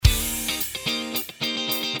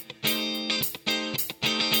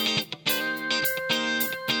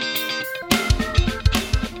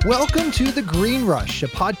Welcome to The Green Rush, a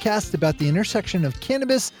podcast about the intersection of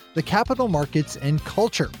cannabis, the capital markets, and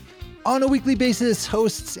culture. On a weekly basis,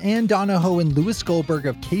 hosts Ann Donahoe and Louis Goldberg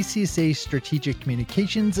of KCSA Strategic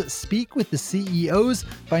Communications speak with the CEOs,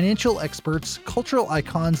 financial experts, cultural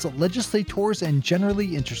icons, legislators, and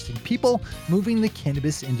generally interesting people moving the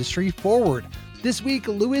cannabis industry forward. This week,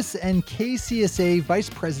 Louis and KCSA Vice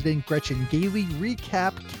President Gretchen Gailey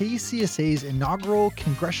recap KCSA's inaugural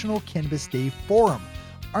Congressional Cannabis Day Forum.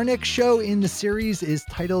 Our next show in the series is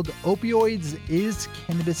titled Opioids, Is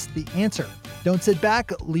Cannabis the Answer? Don't sit back,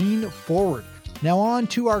 lean forward. Now on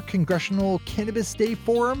to our Congressional Cannabis Day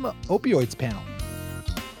Forum Opioids panel.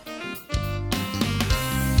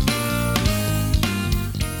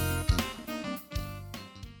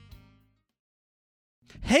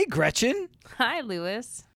 Hey, Gretchen. Hi,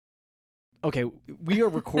 Louis. Okay, we are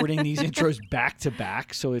recording these intros back to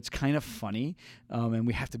back, so it's kind of funny, and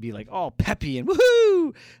we have to be like, oh, peppy and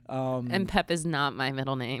woohoo! And Pep is not my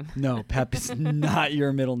middle name. No, Pep is not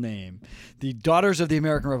your middle name. The Daughters of the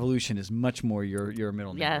American Revolution is much more your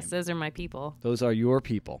middle name. Yes, those are my people. Those are your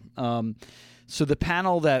people. So the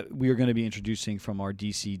panel that we are going to be introducing from our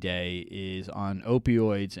DC Day is on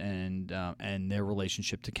opioids and their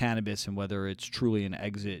relationship to cannabis and whether it's truly an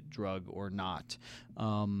exit drug or not.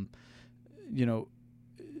 You know,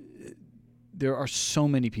 there are so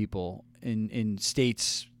many people in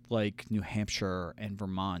states like New Hampshire and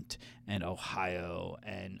Vermont and Ohio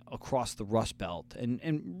and across the Rust Belt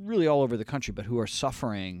and really all over the country, but who are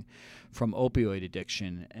suffering from opioid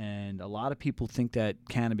addiction. And a lot of people think that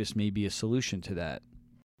cannabis may be a solution to that.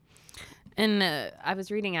 And I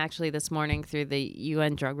was reading actually this morning through the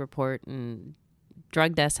UN drug report, and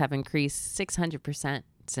drug deaths have increased 600%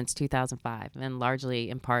 since 2005, and largely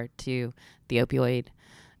in part to the opioid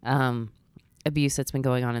abuse that's been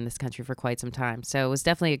going on in this country for quite some time. So it was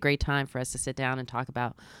definitely a great time for us to sit down and talk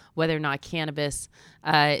about whether or not cannabis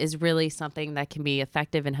is really something that can be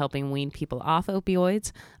effective in helping wean people off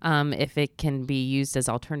opioids, if it can be used as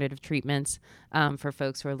alternative treatments for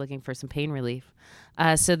folks who are looking for some pain relief.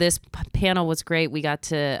 So this panel was great. We got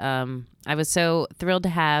to, I was so thrilled to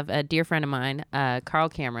have a dear friend of mine, Carl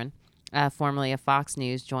Cameron, formerly of Fox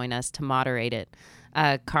News, join us to moderate it.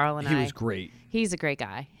 Carl and He was great. He's a great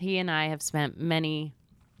guy. He and I have spent many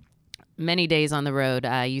days on the road.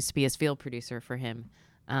 I used to be his field producer for him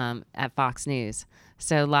at Fox News.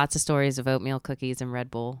 So lots of stories of oatmeal cookies and Red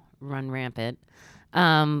Bull run rampant.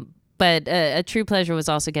 But a true pleasure was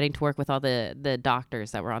also getting to work with all the doctors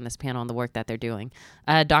that were on this panel and the work that they're doing.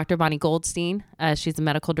 Dr. Bonnie Goldstein, she's the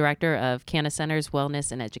medical director of Canna Centers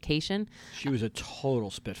Wellness and Education. She was a total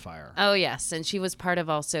spitfire. Oh, yes. And she was part of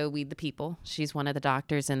also Weed the People. She's one of the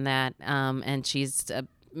doctors in that. And she's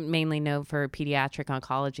mainly known for pediatric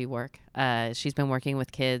oncology work. She's been working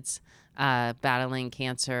with kids battling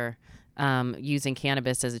cancer, using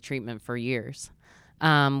cannabis as a treatment for years.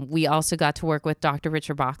 We also got to work with Dr.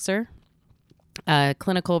 Richard Boxer,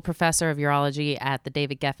 clinical professor of urology at the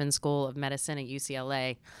David Geffen School of Medicine at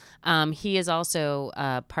UCLA. He is also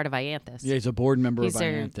part of Ianthus. Yeah, he's a board member He's of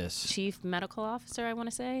their Ianthus. chief medical officer, I want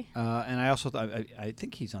to say. And I also I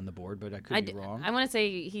think he's on the board, but I could be wrong. I want to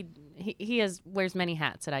say he wears many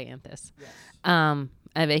hats at Ianthus. Yes.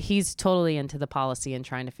 He's totally into the policy and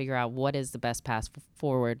trying to figure out what is the best path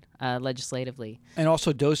forward legislatively. And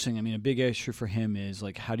also dosing. I mean, a big issue for him is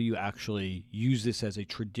like, how do you actually use this as a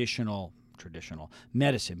traditional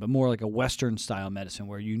medicine, but more like a Western style medicine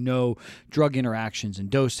where you know drug interactions and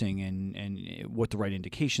dosing and what the right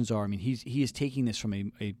indications are. I mean, he is taking this from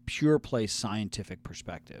a pure play scientific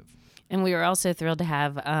perspective. And we were also thrilled to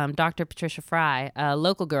have Dr. Patricia Fry, a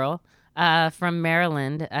local girl from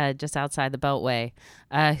Maryland, just outside the Beltway,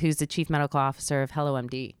 who's the chief medical officer of Hello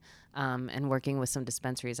MD, and working with some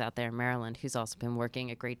dispensaries out there in Maryland, who's also been working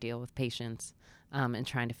a great deal with patients and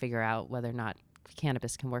trying to figure out whether or not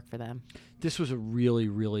cannabis can work for them. This was a really,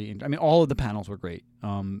 really, I mean, all of the panels were great.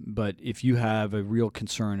 But if you have a real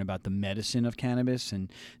concern about the medicine of cannabis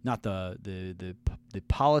and not the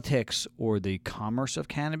politics or the commerce of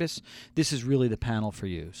cannabis, this is really the panel for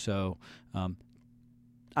you. So,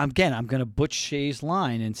 I'm going to butch Shay's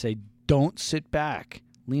line and say, don't sit back.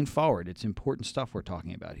 Lean forward. It's important stuff we're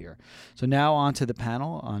talking about here. So now on to the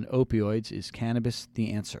panel on opioids. Is cannabis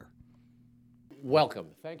the answer? Welcome.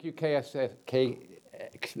 Thank you, KCSA,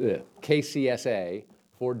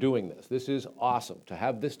 for doing this. This is awesome. To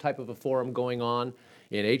have this type of a forum going on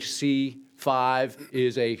in HC5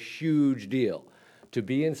 is a huge deal. To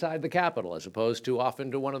be inside the Capitol as opposed to off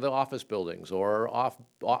into one of the office buildings or off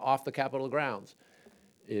the Capitol grounds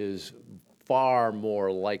is far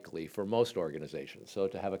more likely for most organizations. So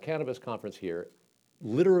to have a cannabis conference here,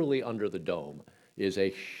 literally under the dome, is a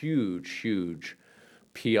huge, huge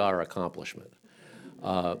PR accomplishment.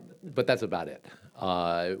 But that's about it.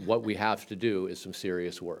 What we have to do is some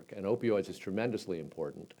serious work, and opioids is tremendously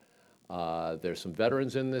important. There's some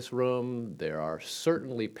veterans in this room. There are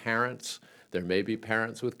certainly parents. There may be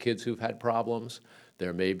parents with kids who've had problems.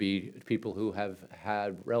 There may be people who have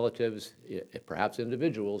had relatives, perhaps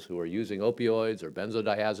individuals, who are using opioids or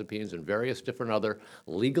benzodiazepines and various different other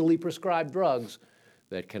legally prescribed drugs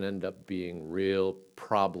that can end up being real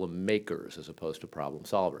problem makers as opposed to problem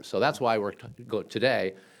solvers. So that's why we're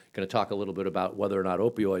today going to talk a little bit about whether or not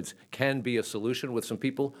opioids can be a solution with some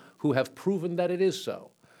people who have proven that it is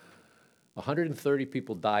so. 130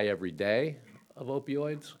 people die every day of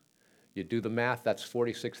opioids. You do the math, that's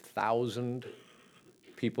 46,000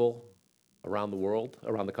 people around the world,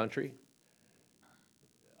 around the country.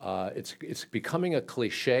 It's becoming a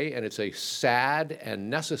cliche, and it's a sad and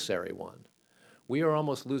necessary one. We are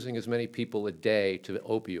almost losing as many people a day to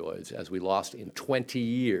opioids as we lost in 20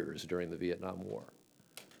 years during the Vietnam War.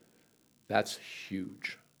 That's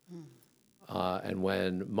huge. And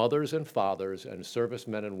when mothers and fathers and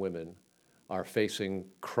servicemen and women are facing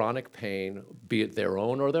chronic pain, be it their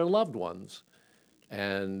own or their loved ones,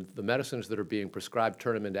 and the medicines that are being prescribed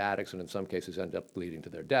turn them into addicts and in some cases end up leading to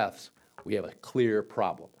their deaths, we have a clear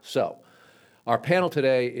problem. So our panel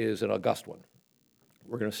today is an august one.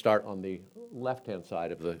 We're going to start on the left-hand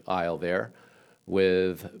side of the aisle there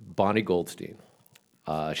with Bonnie Goldstein.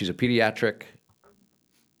 She's a pediatric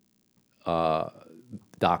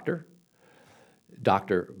doctor,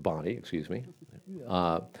 Dr. Bonnie, excuse me,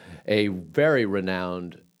 a very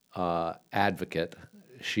renowned advocate.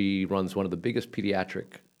 She runs one of the biggest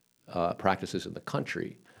pediatric practices in the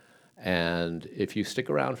country. And if you stick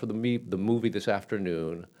around for the movie this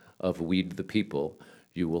afternoon of Weed the People,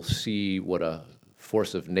 you will see what a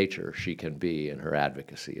force of nature she can be in her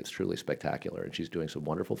advocacy. It's truly spectacular, and she's doing some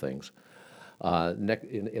wonderful things.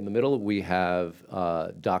 In the middle, we have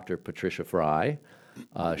Dr. Patricia Fry.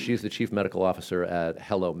 She's the Chief Medical Officer at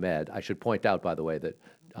Hello Med. I should point out, by the way, that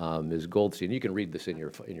Ms. Goldstein, you can read this in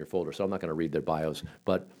your folder, so I'm not going to read their bios,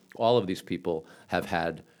 but all of these people have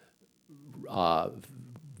had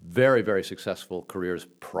very, very successful careers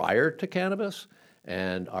prior to cannabis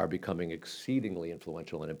and are becoming exceedingly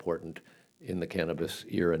influential and important in the cannabis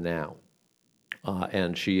era now.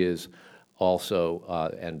 And she is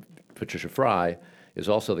also, and Patricia Fry is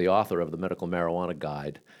also the author of the Medical Marijuana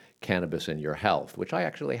Guide, Cannabis in Your Health, which I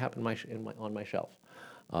actually have on my shelf.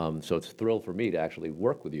 So it's a thrill for me to actually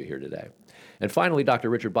work with you here today. And finally, Dr.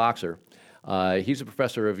 Richard Boxer. He's a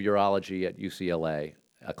professor of urology at UCLA,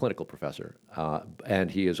 a clinical professor, and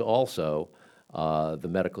he is also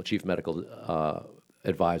the chief medical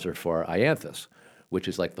advisor for Ianthus, which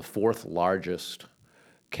is like the fourth largest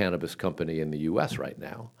cannabis company in the U.S. right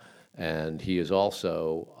now. And he is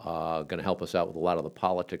also going to help us out with a lot of the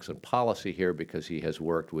politics and policy here because he has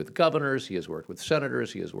worked with governors, he has worked with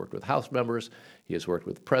senators, he has worked with House members, he has worked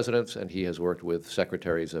with presidents, and he has worked with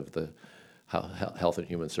secretaries of the Health and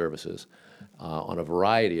Human Services on a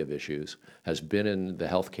variety of issues, has been in the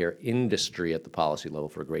healthcare industry at the policy level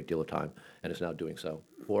for a great deal of time, and is now doing so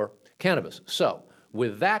for cannabis. So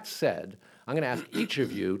with that said, I'm going to ask each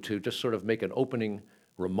of you to just sort of make an opening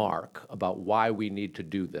remark about why we need to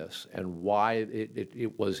do this and why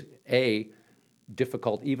it was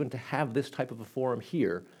difficult even to have this type of a forum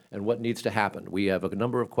here and what needs to happen. We have a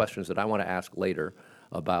number of questions that I want to ask later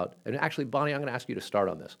about, and actually, Bonnie, I'm going to ask you to start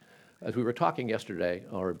on this. As we were talking yesterday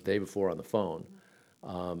or the day before on the phone,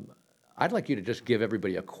 I'd like you to just give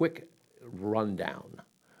everybody a quick rundown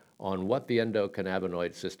on what the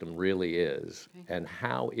endocannabinoid system really is and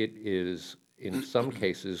how it is in some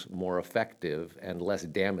cases more effective and less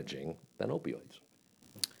damaging than opioids.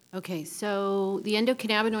 Okay, so the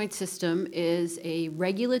endocannabinoid system is a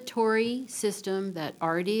regulatory system that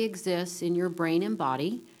already exists in your brain and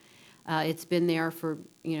body. It's been there for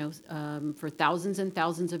for thousands and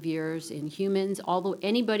thousands of years in humans. Although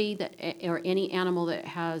anybody that or any animal that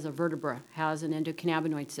has a vertebra has an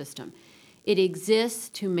endocannabinoid system. It exists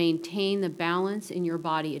to maintain the balance in your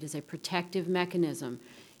body. It is a protective mechanism.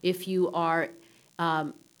 If you are,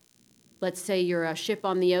 let's say you're a ship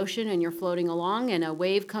on the ocean and you're floating along and a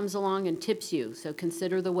wave comes along and tips you. So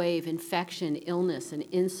consider the wave infection, illness, an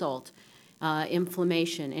insult,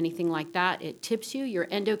 inflammation, anything like that. It tips you. Your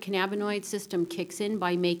endocannabinoid system kicks in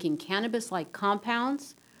by making cannabis-like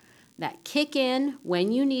compounds that kick in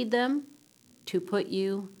when you need them to put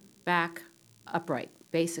you back upright.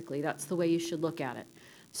 Basically, that's the way you should look at it.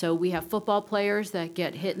 So we have football players that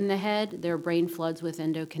get hit in the head. Their brain floods with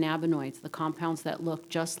endocannabinoids, the compounds that look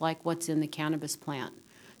just like what's in the cannabis plant.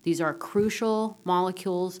 These are crucial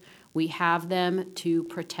molecules. We have them to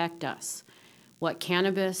protect us. What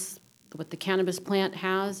the cannabis plant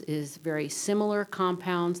has is very similar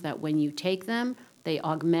compounds that when you take them, they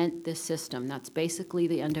augment this system. That's basically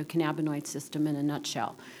the endocannabinoid system in a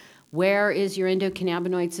nutshell. Where is your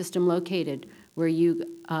endocannabinoid system located? Where you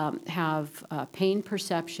have pain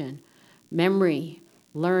perception, memory,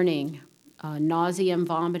 learning, nausea and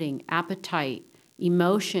vomiting, appetite,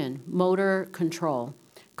 emotion, motor control,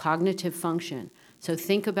 cognitive function. So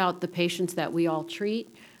think about the patients that we all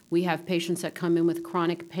treat. We have patients that come in with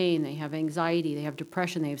chronic pain. They have anxiety, they have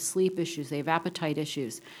depression, they have sleep issues, they have appetite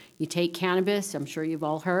issues. You take cannabis, I'm sure you've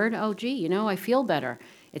all heard, oh, gee, I feel better.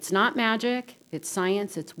 It's not magic, it's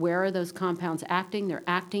science, it's where are those compounds acting? They're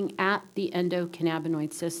acting at the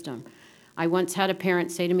endocannabinoid system. I once had a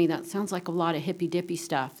parent say to me, that sounds like a lot of hippy-dippy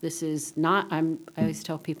stuff. This is not, I always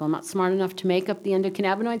tell people, I'm not smart enough to make up the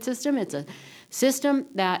endocannabinoid system. It's a system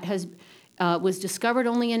that was discovered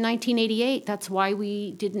only in 1988. That's why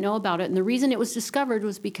we didn't know about it. And the reason it was discovered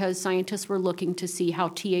was because scientists were looking to see how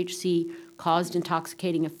THC caused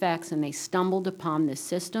intoxicating effects, and they stumbled upon this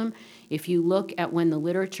system. If you look at when the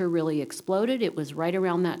literature really exploded, it was right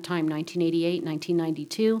around that time, 1988,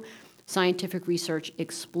 1992. Scientific research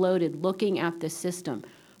exploded looking at this system.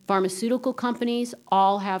 Pharmaceutical companies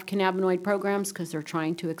all have cannabinoid programs because they're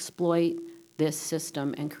trying to exploit this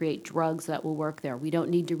system and create drugs that will work there. We don't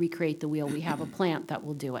need to recreate the wheel. We have a plant that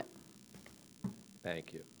will do it.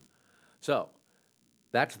 Thank you. So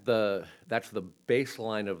that's the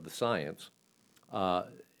baseline of the science.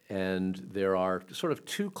 And there are sort of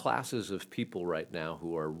two classes of people right now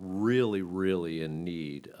who are really, really in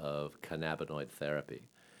need of cannabinoid therapy.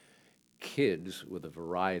 Kids with a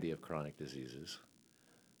variety of chronic diseases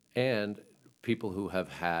and people who have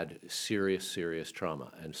had serious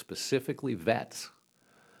trauma, and specifically vets.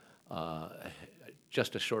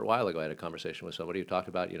 Just a short while ago, I had a conversation with somebody who talked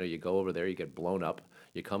about, you go over there, you get blown up,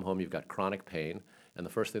 you come home, you've got chronic pain, and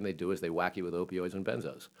the first thing they do is they whack you with opioids and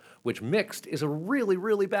benzos, which mixed is a really,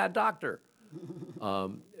 really bad doctor.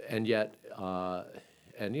 And yet,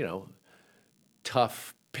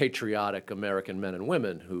 tough, patriotic American men and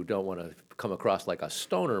women who don't want to come across like a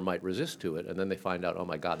stoner might resist to it, and then they find out, oh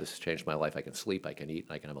my God, this has changed my life. I can sleep, I can eat,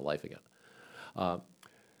 and I can have a life again.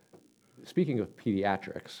 Speaking of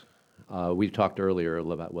pediatrics, we talked earlier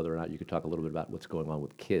about whether or not you could talk a little bit about what's going on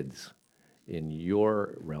with kids in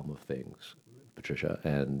your realm of things, Patricia,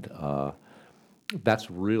 and that's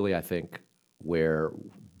really, I think, where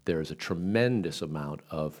there's a tremendous amount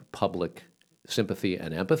of public sympathy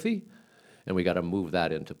and empathy, and we got to move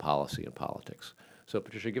that into policy and politics. So,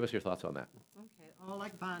 Patricia, give us your thoughts on that. Okay. Well,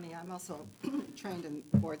 like Bonnie, I'm also trained and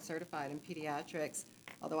board certified in pediatrics,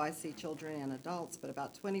 although I see children and adults, but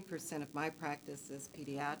about 20% of my practice is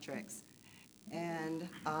pediatrics. And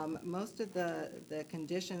most of the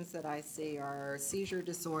conditions that I see are seizure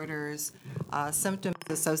disorders, symptoms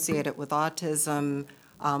associated with autism,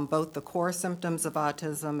 both the core symptoms of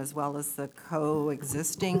autism as well as the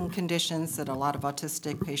coexisting conditions that a lot of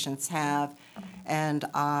autistic patients have, and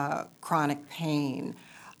chronic pain.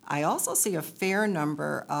 I also see a fair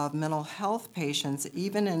number of mental health patients,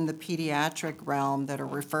 even in the pediatric realm, that are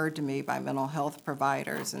referred to me by mental health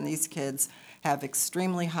providers. And these kids have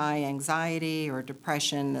extremely high anxiety or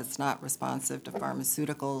depression that's not responsive to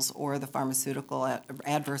pharmaceuticals, or the pharmaceutical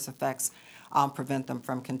adverse effects prevent them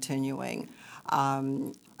from continuing.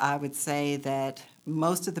 I would say that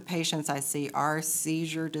most of the patients I see are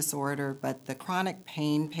seizure disorder, but the chronic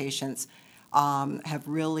pain patients have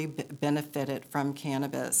really benefited from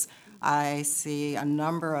cannabis. I see a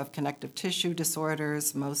number of connective tissue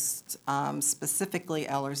disorders, most specifically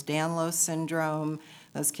Ehlers-Danlos syndrome.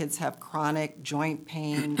 Those kids have chronic joint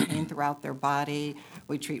pain throughout their body.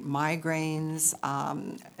 We treat migraines,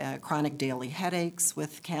 chronic daily headaches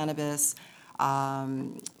with cannabis.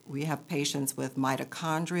 We have patients with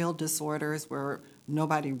mitochondrial disorders where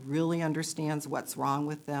nobody really understands what's wrong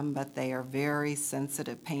with them, but they are very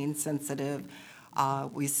sensitive, pain sensitive.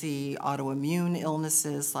 We see autoimmune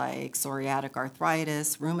illnesses like psoriatic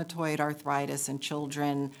arthritis, rheumatoid arthritis in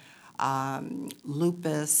children,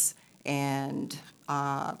 lupus, and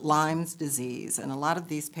Lyme's disease. And a lot of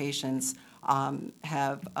these patients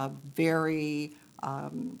have a very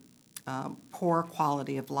poor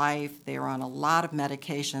quality of life. They're on a lot of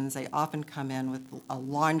medications. They often come in with a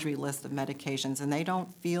laundry list of medications, and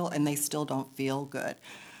they still don't feel good.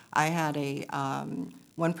 I had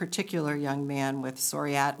one particular young man with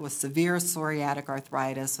severe psoriatic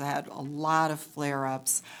arthritis, had a lot of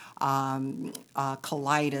flare-ups,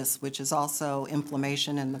 colitis, which is also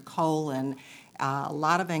inflammation in the colon. A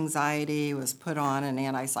lot of anxiety. He was put on an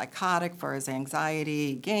antipsychotic for his anxiety.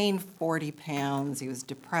 He gained 40 pounds. He was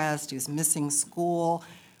depressed. He was missing school.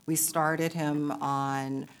 We started him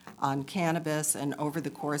on cannabis, and over the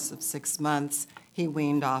course of 6 months, he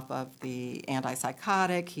weaned off of the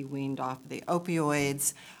antipsychotic. He weaned off the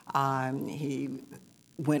opioids. He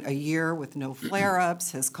went a year with no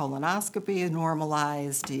flare-ups. His colonoscopy is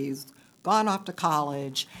normalized. He's gone off to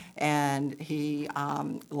college, and he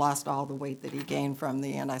lost all the weight that he gained from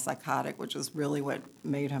the antipsychotic, which is really what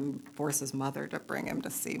made him force his mother to bring him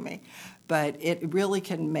to see me. But it really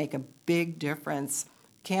can make a big difference.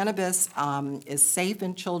 Cannabis is safe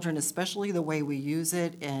in children, especially the way we use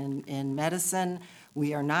it in medicine.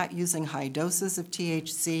 We are not using high doses of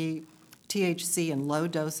THC. THC in low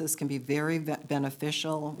doses can be very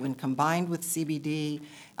beneficial when combined with CBD.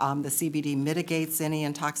 The CBD mitigates any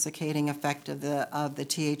intoxicating effect of the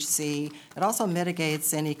THC. It also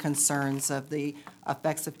mitigates any concerns of the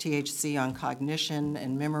effects of THC on cognition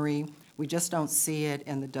and memory. We just don't see it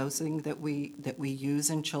in the dosing that we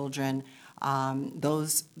use in children.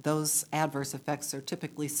 Those adverse effects are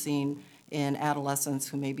typically seen in adolescents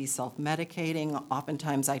who may be self-medicating.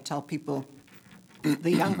 Oftentimes I tell people,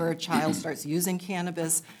 the younger a child starts using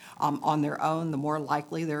cannabis on their own, the more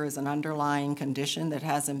likely there is an underlying condition that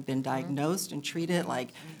hasn't been diagnosed and treated, like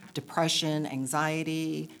depression,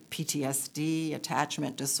 anxiety, PTSD,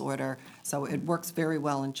 attachment disorder. So it works very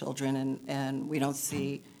well in children, and we don't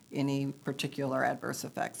see any particular adverse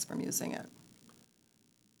effects from using it.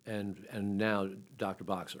 And now, Dr.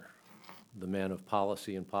 Boxer, the man of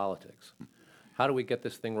policy and politics. How do we get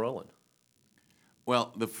this thing rolling?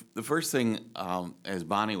 Well, the first thing, as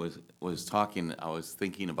Bonnie was talking, I was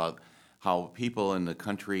thinking about how people in the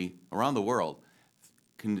country, around the world,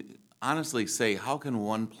 can honestly say, how can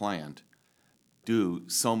one plant do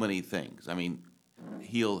so many things? I mean,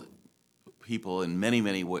 heal people in many,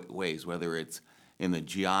 many ways, whether it's in the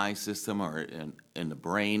GI system or in the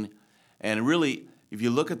brain. And really, if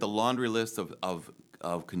you look at the laundry list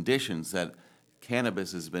of conditions that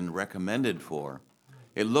cannabis has been recommended for,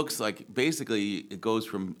 it looks like basically it goes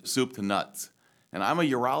from soup to nuts. And I'm a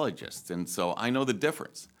urologist, and so I know the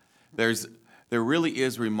difference. There really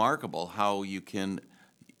is remarkable how you can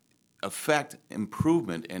affect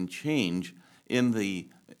improvement and change in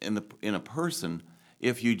a person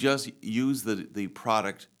if you just use the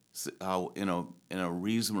product in a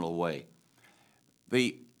reasonable way.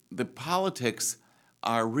 The politics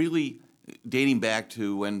are really dating back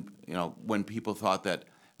to when people thought that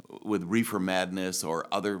with Reefer Madness or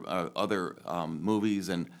other movies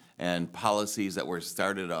and policies that were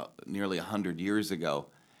started nearly 100 years ago,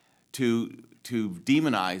 to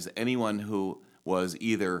demonize anyone who was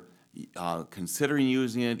either considering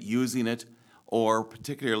using it, or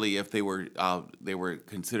particularly if they were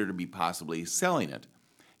considered to be possibly selling it.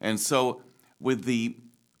 And so with the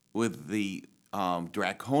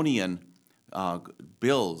draconian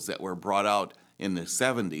bills that were brought out in the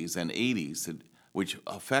 70s and 80s, which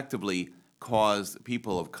effectively caused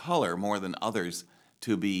people of color more than others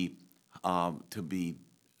to be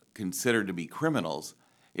considered to be criminals,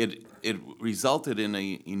 it resulted in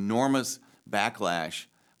an enormous backlash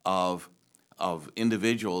of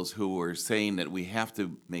individuals who were saying that we have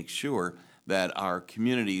to make sure that our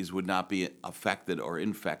communities would not be affected or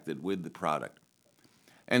infected with the product.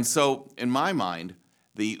 And so, in my mind,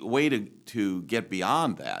 the way to get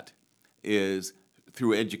beyond that is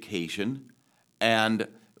through education, and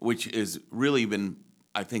which has really been,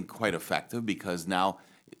 I think, quite effective, because now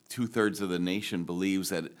 2/3 of the nation believes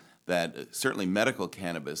that certainly medical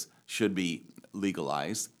cannabis should be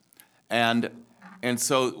legalized. And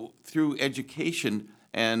so through education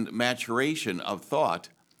and maturation of thought,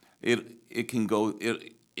 it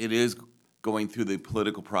is going through the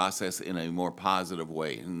political process in a more positive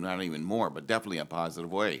way, and not even more, but definitely a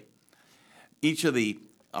positive way. Each of the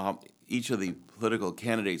political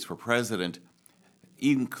candidates for president,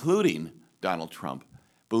 including Donald Trump,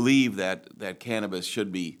 believe that cannabis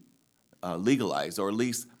should be legalized, or at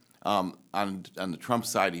least on the Trump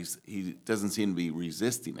side, he doesn't seem to be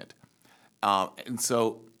resisting it. And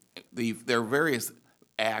so there are various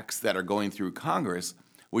acts that are going through Congress,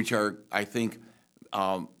 which are, I think,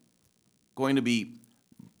 going to be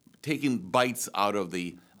taking bites out of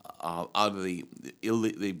the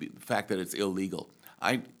fact that it's illegal.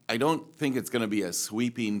 I don't think it's going to be a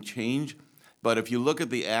sweeping change, but if you look at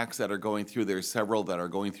the acts that are going through, there's several that are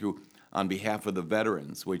going through on behalf of the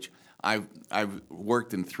veterans, which I've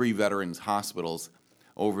worked in 3 veterans hospitals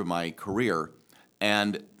over my career,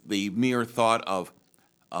 and the mere thought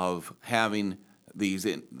of having these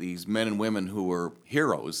men and women who were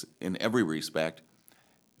heroes in every respect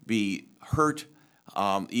be hurt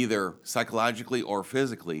either psychologically or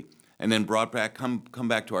physically, and then brought back, come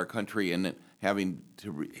back to our country, and then having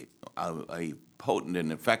to a potent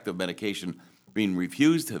and effective medication being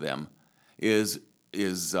refused to them is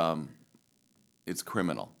it's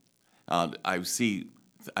criminal. I've seen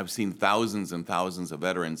thousands and thousands of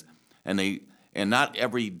veterans, and not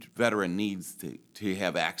every veteran needs to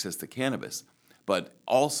have access to cannabis, but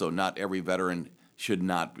also not every veteran should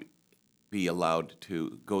not be allowed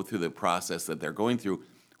to go through the process that they're going through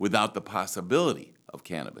without the possibility of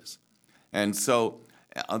cannabis. And so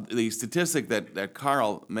the statistic that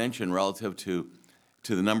Carl mentioned relative to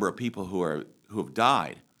the number of people who have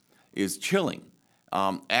died is chilling.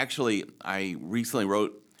 Actually, I recently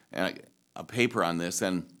wrote a paper on this,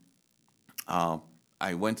 and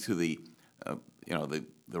I went to the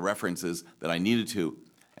references that I needed to,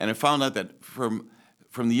 and I found out that from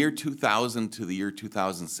the year 2000 to the year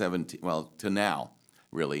 2017, well, to now,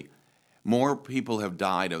 really, more people have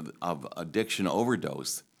died of addiction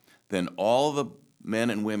overdose than all the men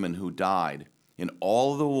and women who died in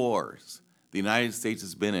all the wars the United States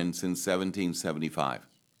has been in since 1775.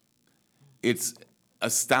 It's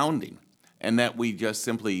astounding, and that we just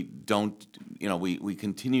simply don't, we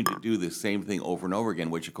continue to do the same thing over and over again,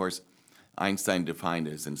 which, of course, Einstein defined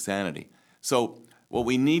as insanity. So what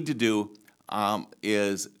we need to do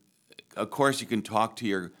is, of course, you can talk to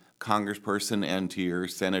your congressperson and to your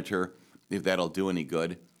senator if that'll do any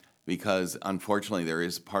good, because unfortunately there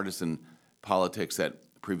is partisan politics that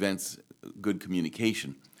prevents good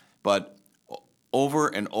communication. But over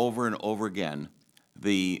and over and over again,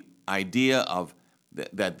 the idea of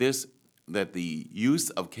that the use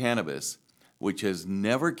of cannabis, which has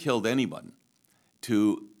never killed anyone,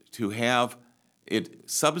 to have it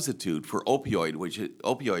substitute for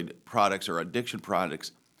opioid products or addiction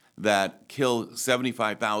products that kill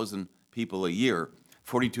 75,000 people a year,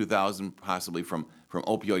 42,000 possibly from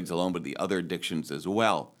opioids alone, but the other addictions as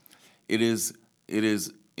well. It is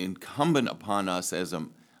incumbent upon us as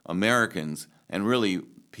Americans and really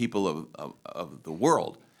people of the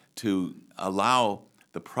world to allow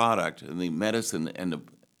the product and the medicine and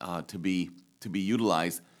to be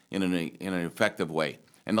utilized in an effective way.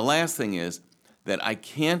 And the last thing is that I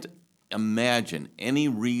can't imagine any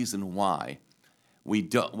reason why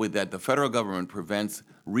that the federal government prevents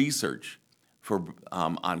research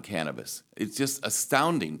on cannabis. It's just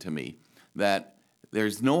astounding to me that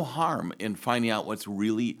there's no harm in finding out what's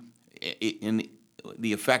really in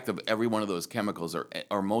the effect of every one of those chemicals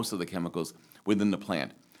or most of the chemicals within the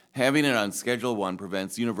plant. Having it on Schedule I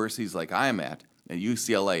prevents universities like I am at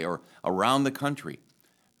UCLA or around the country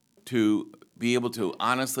to be able to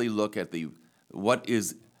honestly look at what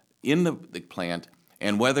is in the plant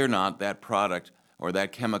and whether or not that product or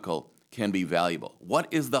that chemical can be valuable. What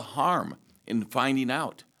is the harm in finding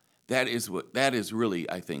out? That is really,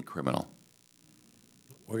 I think, criminal.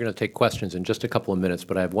 We're going to take questions in just a couple of minutes,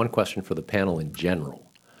 but I have one question for the panel in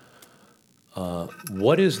general.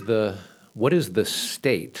 What is the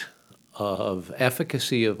state of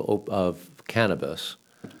efficacy of cannabis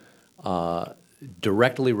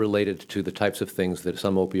directly related to the types of things that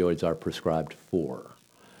some opioids are prescribed for?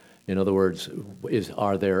 In other words,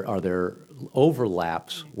 are there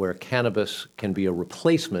overlaps where cannabis can be a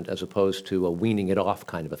replacement as opposed to a weaning it off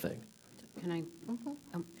kind of a thing? Can I?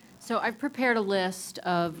 So I've prepared a list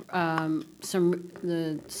of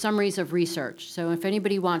the summaries of research. So if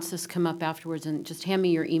anybody wants this, come up afterwards and just hand me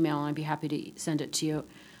your email, and I'd be happy to send it to you.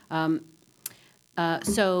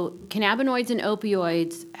 So cannabinoids and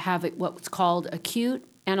opioids have what's called acute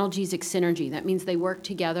analgesic synergy. That means they work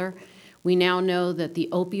together. We now know that the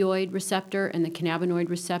opioid receptor and the cannabinoid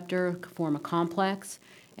receptor form a complex,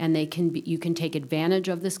 and you can take advantage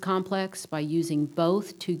of this complex by using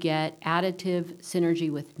both to get additive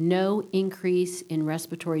synergy with no increase in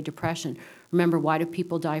respiratory depression. Remember, why do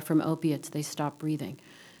people die from opiates? They stop breathing.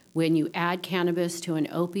 When you add cannabis to an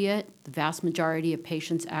opiate, the vast majority of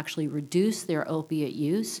patients actually reduce their opiate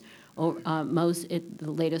use. The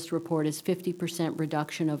latest report is 50%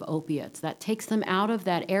 reduction of opiates. That takes them out of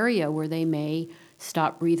that area where they may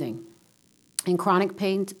stop breathing. In chronic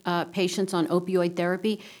pain patients on opioid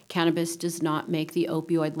therapy, cannabis does not make the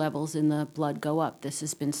opioid levels in the blood go up. This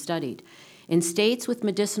has been studied. In states with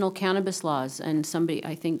medicinal cannabis laws, and somebody,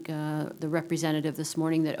 I think the representative this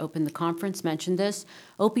morning that opened the conference mentioned this,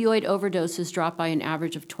 opioid overdoses drop by an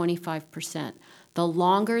average of 25%. The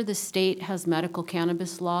longer the state has medical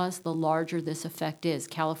cannabis laws, the larger this effect is.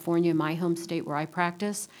 California, my home state where I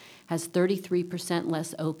practice, has 33%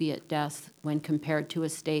 less opiate deaths when compared to a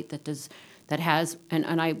state that has,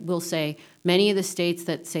 and I will say, Many of the states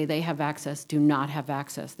that say they have access do not have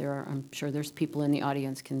access. I'm sure there's people in the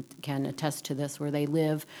audience can attest to this, where they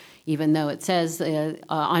live, even though it says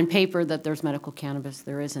on paper that there's medical cannabis,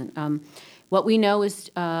 there isn't. What we know is,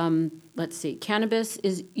 cannabis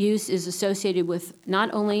use is associated with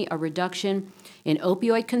not only a reduction in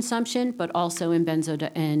opioid consumption, but also in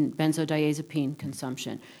benzodiazepine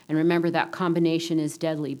consumption. And remember, that combination is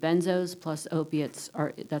deadly. Benzos plus opiates,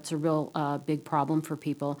 that's a real big problem for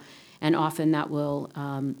people, and often that will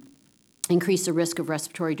increase the risk of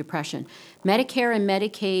respiratory depression. Medicare and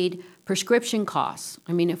Medicaid prescription costs.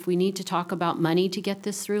 I mean, if we need to talk about money to get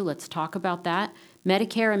this through, let's talk about that.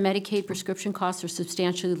 Medicare and Medicaid prescription costs are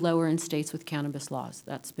substantially lower in states with cannabis laws.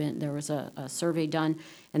 There was a survey done,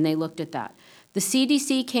 and they looked at that. The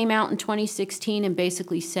CDC came out in 2016 and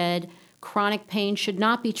basically said chronic pain should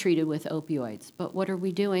not be treated with opioids. But what are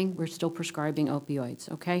we doing? We're still prescribing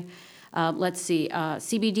opioids, okay?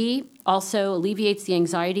 CBD also alleviates the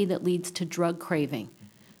anxiety that leads to drug craving.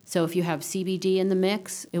 So if you have CBD in the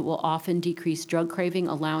mix, it will often decrease drug craving,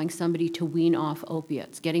 allowing somebody to wean off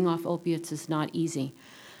opiates. Getting off opiates is not easy.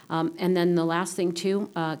 And then the last thing, too,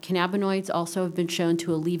 cannabinoids also have been shown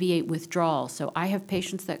to alleviate withdrawal. So I have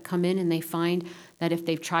patients that come in and they find that if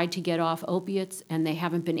they've tried to get off opiates and they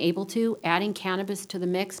haven't been able to, adding cannabis to the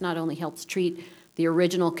mix not only helps treat the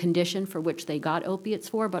original condition for which they got opiates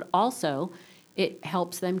for, but also it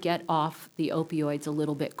helps them get off the opioids a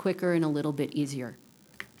little bit quicker and a little bit easier.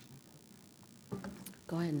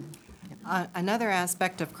 Go ahead. Another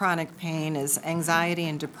aspect of chronic pain is anxiety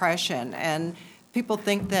and depression. And people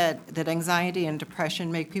think that anxiety and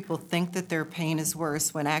depression make people think that their pain is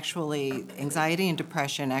worse, when actually anxiety and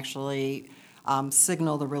depression actually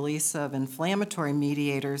signal the release of inflammatory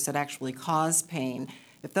mediators that actually cause pain.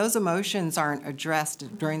 If those emotions aren't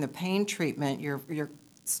addressed during the pain treatment, you're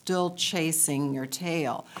still chasing your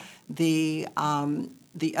tail. The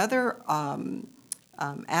other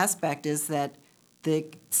aspect is that the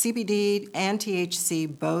CBD and THC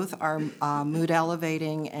both are mood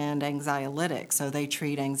elevating and anxiolytic, so they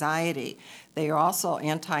treat anxiety. They are also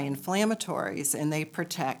anti-inflammatories, and they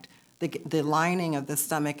protect the lining of the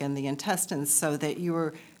stomach and the intestines, so that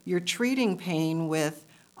you're treating pain with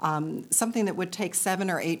something that would take 7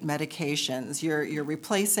 or 8 medications. You're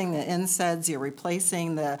replacing the NSAIDs, you're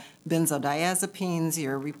replacing the benzodiazepines,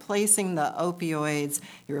 you're replacing the opioids,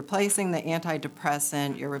 you're replacing the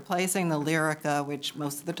antidepressant, you're replacing the Lyrica, which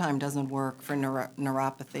most of the time doesn't work for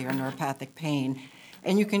neuropathy or neuropathic pain.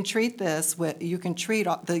 And you can treat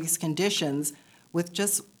these conditions with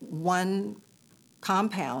just one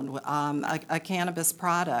compound, a cannabis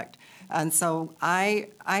product. And so I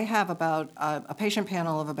have about a patient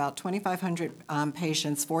panel of about 2,500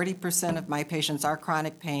 patients. 40% of my patients are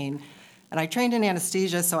chronic pain. And I trained in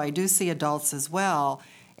anesthesia, so I do see adults as well.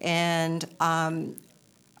 And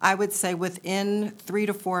I would say within 3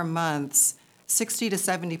 to 4 months, 60 to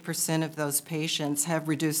 70% of those patients have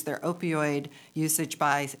reduced their opioid usage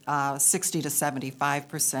by 60 to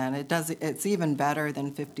 75%. It's even better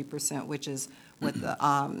than 50%, which is what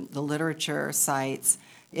the literature cites.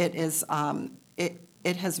 It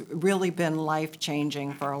has really been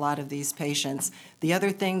life-changing for a lot of these patients. The other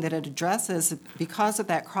thing that it addresses, because of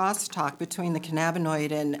that crosstalk between the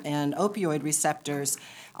cannabinoid and opioid receptors,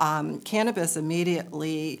 cannabis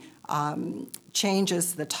immediately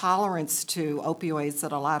changes the tolerance to opioids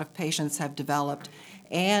that a lot of patients have developed.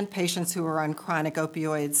 And patients who are on chronic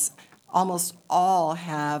opioids almost all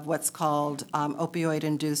have what's called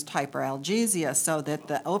opioid-induced hyperalgesia, so that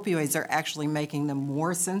the opioids are actually making them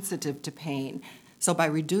more sensitive to pain. So by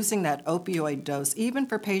reducing that opioid dose, even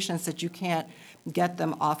for patients that you can't get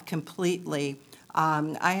them off completely,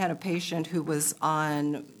 I had a patient who was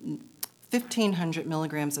on 1,500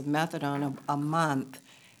 milligrams of methadone a month,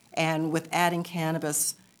 and with adding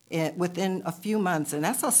cannabis within a few months, and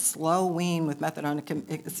that's a slow wean with methadone.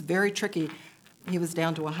 It's very tricky. He was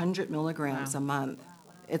down to 100 milligrams a month.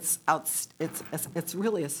 It's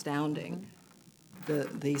really astounding, the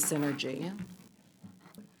synergy.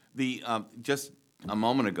 Yeah. Just a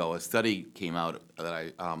moment ago, a study came out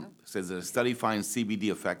that says that a study finds CBD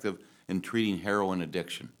effective in treating heroin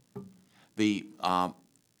addiction. The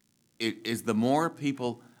more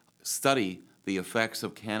people study the effects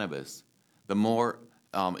of cannabis, the more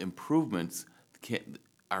improvements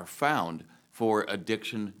are found for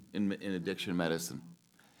addiction in addiction medicine.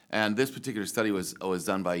 And this particular study was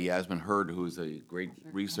done by Yasmin Hurd, who's a great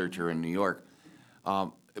researcher in New York.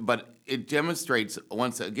 But it demonstrates,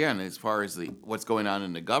 once again, as far as what's going on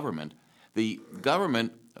in the government, the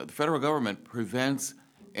federal government prevents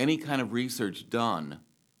any kind of research done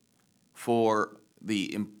for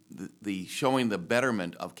the the showing the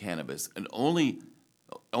betterment of cannabis, and only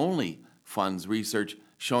funds research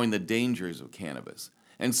showing the dangers of cannabis.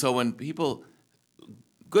 And so when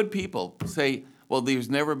good people say, well, there's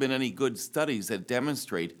never been any good studies that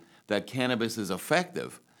demonstrate that cannabis is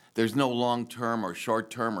effective, there's no long-term or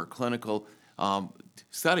short-term or clinical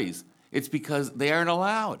studies, it's because they aren't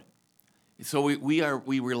allowed. So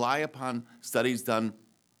we rely upon studies done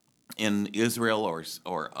in Israel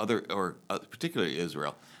or particularly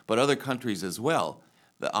Israel, but other countries as well,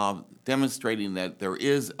 demonstrating that there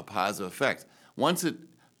is a positive effect. Once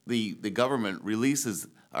the government releases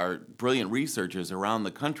our brilliant researchers around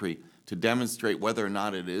the country to demonstrate whether or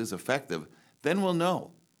not it is effective, then we'll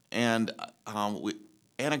know. And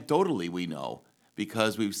anecdotally, we know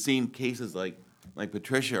because we've seen cases like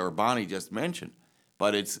Patricia or Bonnie just mentioned.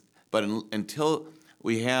 But until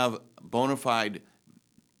we have bona fide,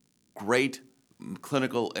 great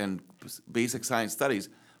clinical and basic science studies,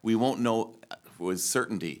 we won't know with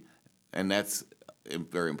certainty, and that's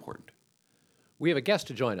very important. We have a guest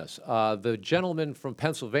to join us. The gentleman from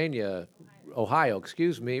Pennsylvania, Ohio,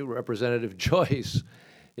 Representative Joyce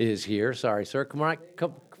is here. Sorry, sir. Come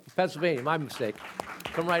Pennsylvania, my mistake.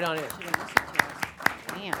 Come right on in.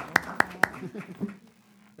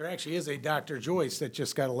 There actually is a Dr. Joyce that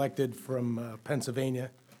just got elected from Pennsylvania,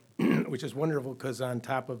 which is wonderful because on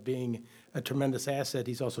top of being a tremendous asset,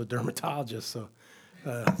 he's also a dermatologist, so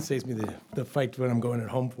it saves me the fight when I'm going at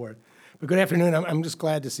home for it. But good afternoon. I'm just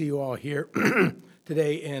glad to see you all here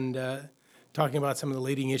today and talking about some of the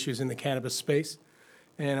leading issues in the cannabis space.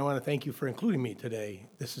 And I want to thank you for including me today.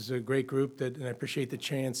 This is a great group, and I appreciate the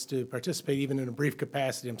chance to participate even in a brief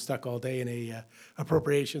capacity. I'm stuck all day in a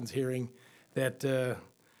appropriations hearing that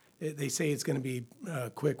they say it's going to be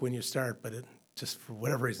quick when you start, but it just for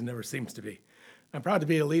whatever reason never seems to be. I'm proud to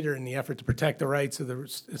be a leader in the effort to protect the rights of the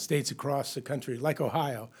states across the country, like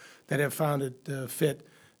Ohio, that have found it fit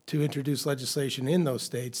to introduce legislation in those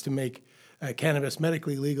states to make cannabis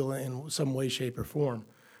medically legal in some way, shape, or form.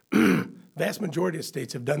 Vast majority of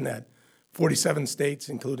states have done that. 47 states,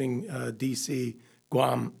 including D.C.,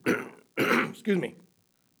 Guam,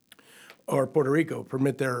 or Puerto Rico,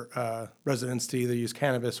 permit their residents to either use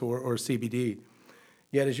cannabis or CBD.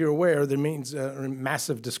 Yet, as you're aware, there means a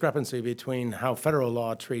massive discrepancy between how federal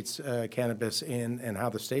law treats cannabis and how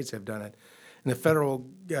the states have done it. And the federal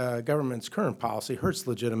government's current policy hurts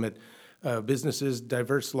legitimate businesses,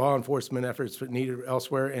 diverse law enforcement efforts needed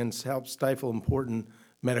elsewhere, and helps stifle important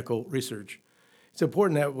medical research. It's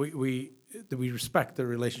important that we respect the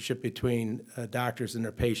relationship between doctors and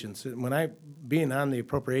their patients. Being on the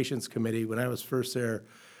Appropriations Committee, when I was first there,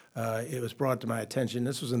 it was brought to my attention.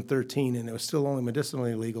 This was in 2013, and it was still only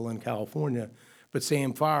medicinally legal in California. But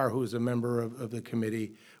Sam Farr, who was a member of the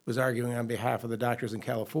committee, was arguing on behalf of the doctors in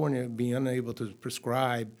California being unable to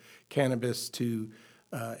prescribe cannabis to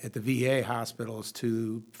at the VA hospitals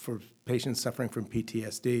for patients suffering from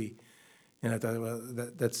PTSD. And I thought, well,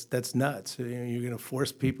 that's nuts. You're going to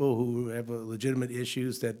force people who have legitimate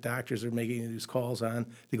issues that doctors are making these calls on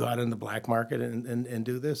to go out in the black market and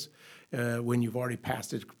do this when you've already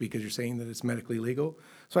passed it because you're saying that it's medically legal.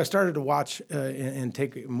 So I started to watch and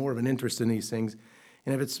take more of an interest in these things.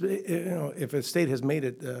 And if a state has made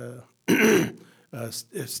it, a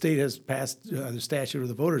state has passed the statute or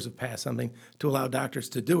the voters have passed something to allow doctors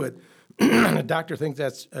to do it, and a doctor thinks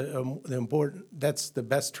that's the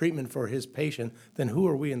best treatment for his patient, then who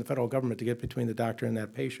are we in the federal government to get between the doctor and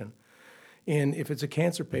that patient? And if it's a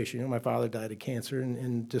cancer patient, my father died of cancer,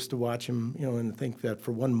 and just to watch him, and think that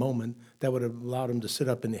for one moment that would have allowed him to sit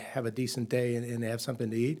up and have a decent day and have something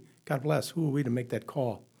to eat, God bless, who are we to make that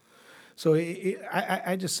call? So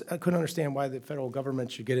I couldn't understand why the federal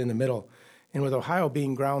government should get in the middle. And with Ohio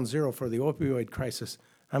being ground zero for the opioid crisis,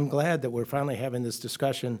 I'm glad that we're finally having this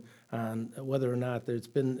discussion on whether or not there's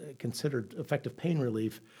been considered effective pain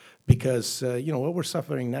relief, because what we're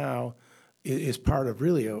suffering now is part of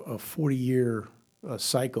really a 40-year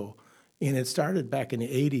cycle. And it started back in the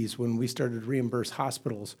 80s when we started to reimburse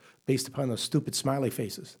hospitals based upon those stupid smiley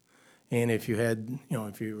faces. And if you had,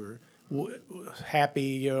 if you were happy,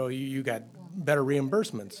 you got better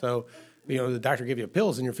reimbursement. So, the doctor gave you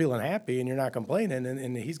pills and you're feeling happy and you're not complaining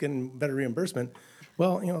and he's getting better reimbursement.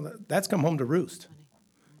 Well, that's come home to roost.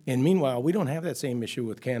 And meanwhile, we don't have that same issue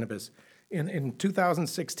with cannabis. In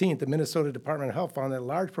 2016, the Minnesota Department of Health found that a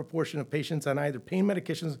large proportion of patients on either pain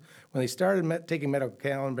medications, when they started taking medical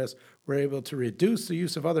cannabis, were able to reduce the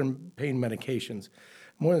use of other pain medications.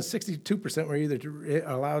 More than 62% were either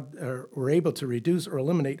allowed or were able to reduce or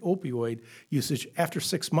eliminate opioid usage after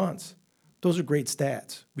 6 months. Those are great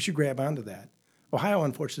stats. We should grab onto that. Ohio,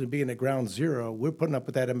 unfortunately, being at ground zero, we're putting up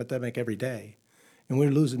with that epidemic every day. And we're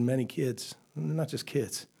losing many kids, not just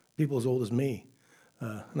kids, people as old as me,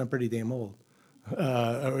 and I'm pretty damn old.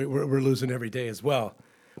 We're losing every day as well.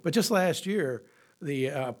 But just last year,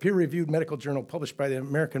 the peer-reviewed medical journal published by the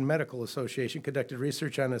American Medical Association conducted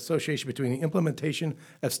research on the association between the implementation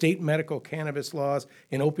of state medical cannabis laws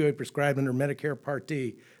and opioid prescribed under Medicare Part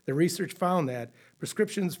D. The research found that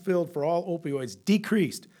prescriptions filled for all opioids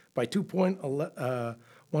decreased by 2.11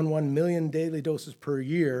 million daily doses per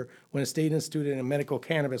year when a state instituted a medical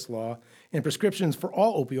cannabis law, and prescriptions for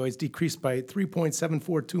all opioids decreased by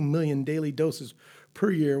 3.742 million daily doses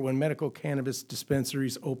per year when medical cannabis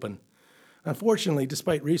dispensaries open. Unfortunately,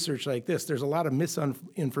 despite research like this, there's a lot of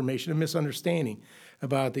misinformation and misunderstanding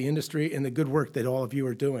about the industry and the good work that all of you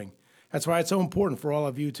are doing. That's why it's so important for all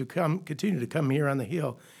of you to continue to come here on the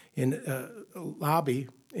Hill and lobby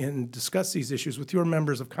and discuss these issues with your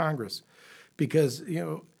members of Congress. Because,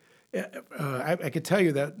 I could tell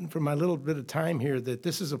you that from my little bit of time here that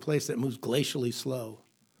this is a place that moves glacially slow.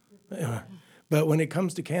 But when it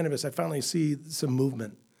comes to cannabis, I finally see some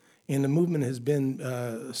movement. And the movement has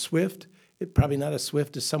been swift. Probably not as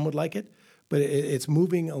swift as some would like it, but it's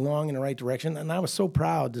moving along in the right direction. And I was so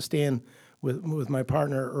proud to stand with my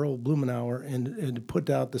partner, Earl Blumenauer, and to put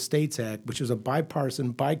out the States Act, which is a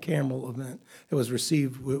bipartisan, bicameral event that was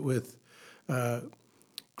received with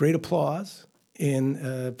great applause.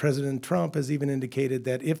 And President Trump has even indicated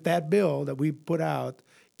that if that bill that we put out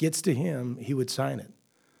gets to him, he would sign it.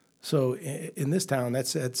 So in this town,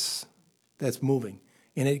 that's moving.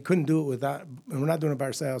 And it couldn't do it without, and we're not doing it by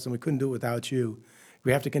ourselves, and we couldn't do it without you.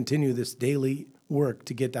 We have to continue this daily work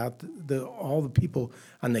to get out all the people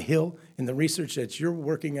on the Hill and the research that you're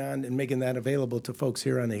working on and making that available to folks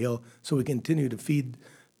here on the Hill so we continue to feed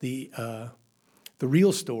the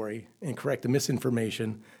real story and correct the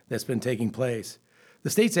misinformation that's been taking place. The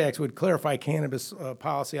States Act would clarify cannabis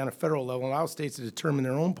policy on a federal level and allow states to determine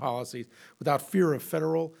their own policies without fear of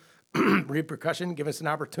federal repercussion, give us an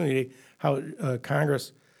opportunity how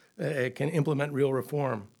Congress can implement real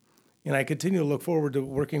reform. And I continue to look forward to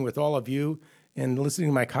working with all of you and listening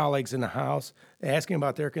to my colleagues in the House, asking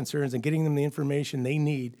about their concerns and getting them the information they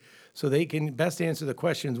need so they can best answer the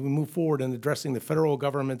questions we move forward in addressing the federal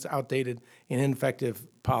government's outdated and ineffective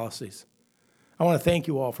policies. I want to thank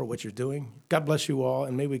you all for what you're doing. God bless you all,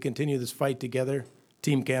 and may we continue this fight together.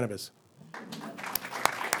 Team Cannabis.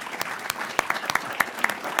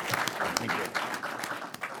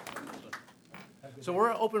 So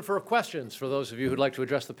we're open for questions for those of you who'd like to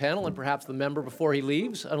address the panel and perhaps the member before he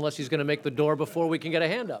leaves, unless he's going to make the door before we can get a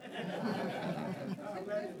hand up.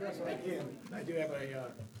 I do have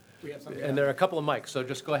we have something. And there are a couple of mics, so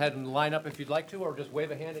just go ahead and line up if you'd like to, or just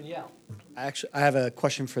wave a hand and yell. Actually, I have a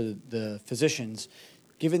question for the physicians.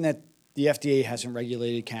 Given that the FDA hasn't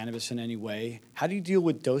regulated cannabis in any way, how do you deal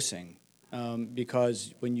with dosing?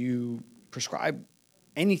 Because when you prescribe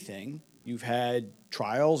anything, you've had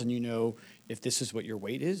trials and you know if this is what your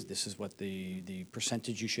weight is, this is what the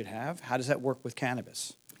percentage you should have. How does that work with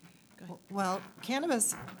cannabis? Well,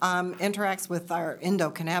 cannabis interacts with our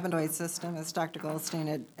endocannabinoid system, as Dr.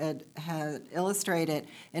 Goldstein had illustrated,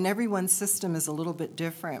 and everyone's system is a little bit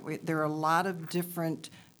different. There are a lot of different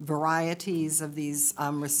varieties of these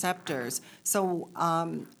receptors. So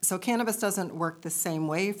cannabis doesn't work the same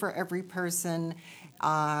way for every person.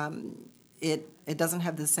 It doesn't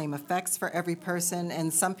have the same effects for every person,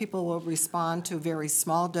 and some people will respond to very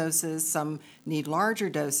small doses, some need larger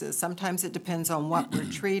doses. Sometimes it depends on what we're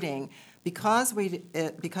treating. Because of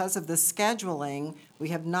the scheduling, we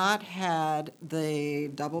have not had the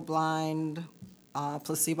double-blind,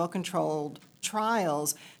 placebo-controlled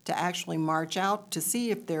trials to actually march out to see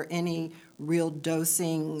if there are any real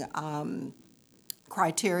dosing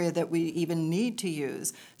criteria that we even need to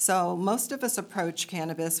use. So most of us approach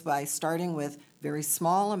cannabis by starting with very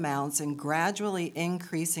small amounts and gradually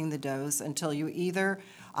increasing the dose until you either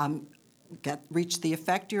reach the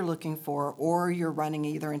effect you're looking for, or you're running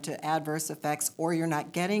either into adverse effects, or you're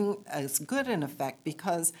not getting as good an effect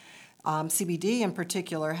because CBD in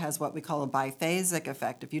particular has what we call a biphasic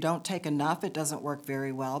effect. If you don't take enough, it doesn't work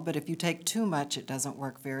very well, but if you take too much, it doesn't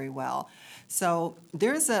work very well. So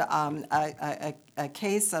there's a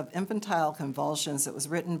case of infantile convulsions that was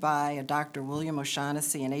written by a Dr. William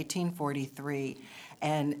O'Shaughnessy in 1843,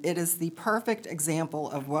 and it is the perfect example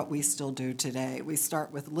of what we still do today. We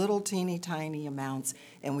start with little teeny tiny amounts,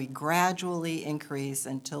 and we gradually increase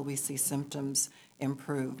until we see symptoms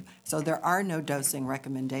improve. So there are no dosing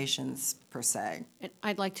recommendations per se.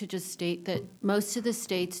 I'd like to just state that most of the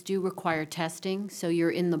states do require testing, so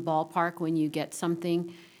you're in the ballpark when you get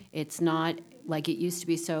something. It's not like it used to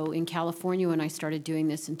be. So in California, when I started doing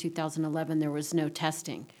this in 2011, there was no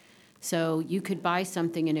testing. So you could buy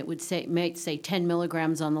something and it would might say 10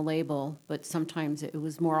 milligrams on the label, but sometimes it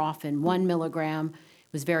was more often 1 milligram.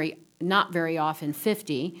 It was not very often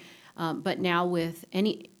 50. But now with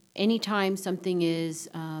anytime something is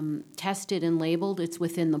tested and labeled, it's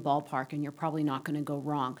within the ballpark, and you're probably not going to go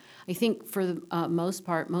wrong. I think for the most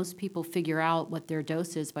part, most people figure out what their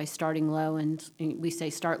dose is by starting low, and we say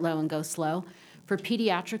start low and go slow. For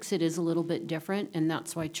pediatrics, it is a little bit different, and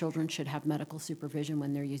that's why children should have medical supervision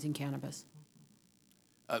when they're using cannabis.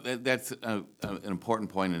 That's an important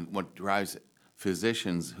point, and what drives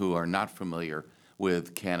physicians who are not familiar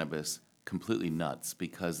with cannabis completely nuts,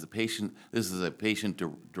 because this is a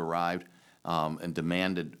patient-derived and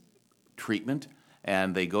demanded treatment,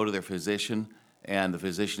 and they go to their physician, and the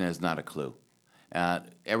physician has not a clue.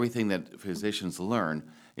 Everything that physicians learn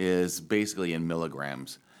is basically in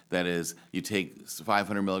milligrams. That is, you take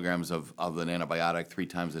 500 milligrams of an antibiotic 3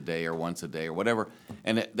 times a day or once a day or whatever,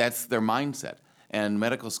 and that's their mindset. And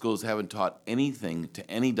medical schools haven't taught anything to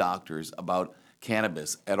any doctors about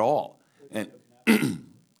cannabis at all, and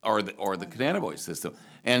or the cannabinoid system.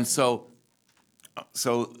 And so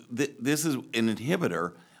this is an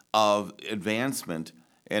inhibitor of advancement,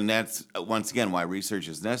 and that's, once again, why research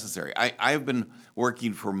is necessary. I've been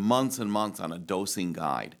working for months and months on a dosing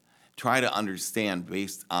guide, try to understand,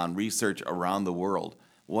 based on research around the world,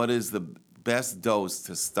 what is the best dose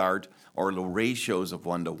to start, or the ratios of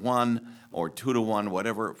 1-to-1 or 2-to-1,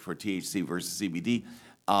 whatever, for THC versus CBD.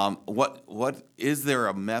 What is there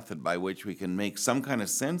a method by which we can make some kind of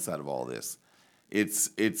sense out of all this?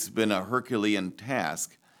 It's been a Herculean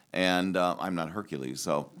task, and I'm not Hercules,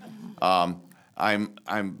 so I've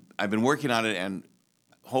been working on it, and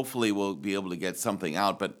hopefully we'll be able to get something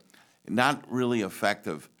out, but not really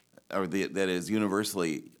effective, or that is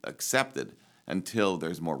universally accepted until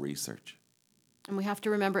there's more research. And we have to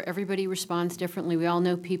remember everybody responds differently. We all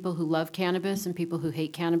know people who love cannabis and people who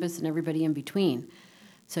hate cannabis and everybody in between.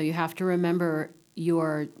 So you have to remember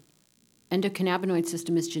your endocannabinoid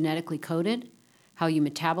system is genetically coded, how you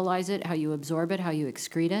metabolize it, how you absorb it, how you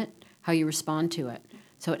excrete it, how you respond to it.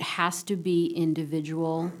 So it has to be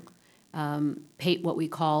individual, what we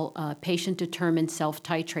call patient-determined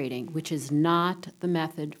self-titrating, which is not the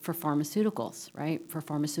method for pharmaceuticals, right? For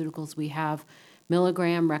pharmaceuticals, we have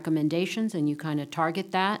milligram recommendations, and you kind of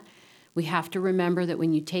target that. We have to remember that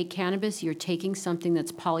when you take cannabis, you're taking something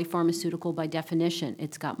that's polypharmaceutical by definition.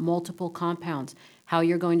 It's got multiple compounds. How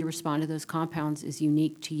you're going to respond to those compounds is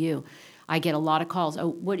unique to you. I get a lot of calls.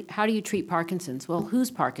 How do you treat Parkinson's? Well,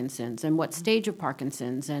 who's Parkinson's, and what stage of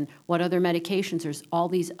Parkinson's, and what other medications? There's all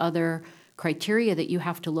these other criteria that you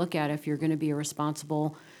have to look at if you're going to be a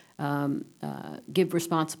responsible, give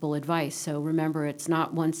responsible advice. So remember, it's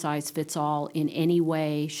not one size fits all in any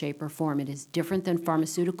way, shape, or form. It is different than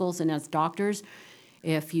pharmaceuticals, and as doctors,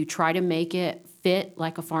 if you try to make it fit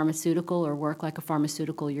like a pharmaceutical or work like a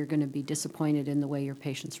pharmaceutical, you're going to be disappointed in the way your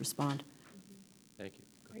patients respond. Thank you.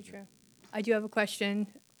 Great, Drew. I do have a question,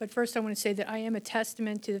 but first I want to say that I am a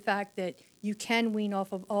testament to the fact that you can wean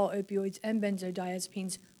off of all opioids and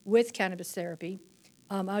benzodiazepines with cannabis therapy.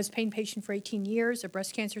 I was a pain patient for 18 years, a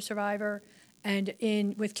breast cancer survivor, and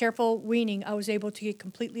with careful weaning, I was able to get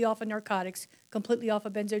completely off of narcotics, completely off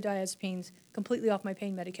of benzodiazepines, completely off my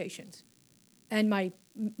pain medications, and my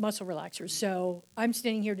muscle relaxers. So I'm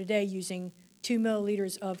standing here today using 2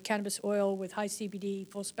 milliliters of cannabis oil with high CBD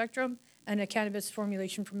full spectrum and a cannabis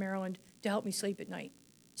formulation from Maryland to help me sleep at night.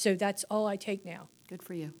 So that's all I take now. Good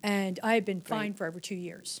for you. And I've been fine for over 2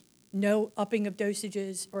 years. No upping of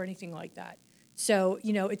dosages or anything like that. So,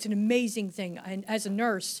 it's an amazing thing. And as a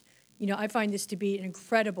nurse, I find this to be an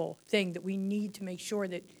incredible thing that we need to make sure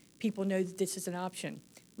that people know that this is an option.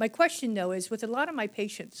 My question, though, is with a lot of my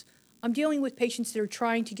patients, I'm dealing with patients that are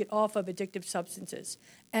trying to get off of addictive substances.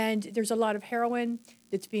 And there's a lot of heroin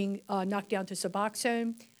that's being knocked down to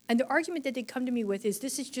Suboxone. And the argument that they come to me with is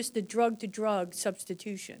this is just the drug-to-drug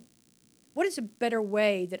substitution. What is a better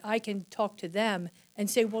way that I can talk to them and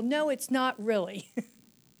say, well, no, it's not really?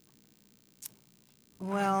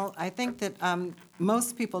 Well, I think that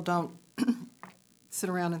most people don't sit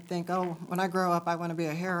around and think, oh, when I grow up, I want to be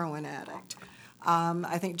a heroin addict.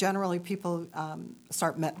 I think generally people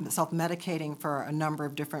start self-medicating for a number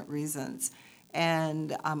of different reasons.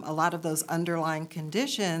 And a lot of those underlying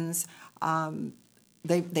conditions,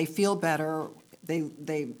 they feel better.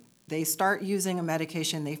 They start using a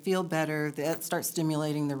medication, they feel better, that starts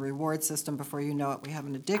stimulating the reward system. Before you know it, we have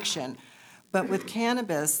an addiction. But with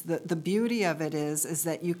cannabis, the beauty of it is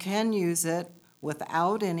that you can use it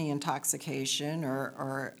without any intoxication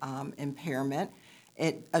or impairment.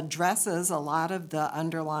 It addresses a lot of the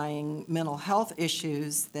underlying mental health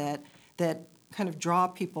issues that kind of draw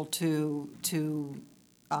people to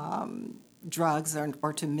drugs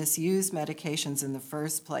or to misuse medications in the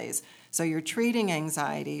first place. So you're treating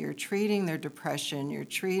anxiety, you're treating their depression, you're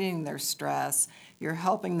treating their stress, you're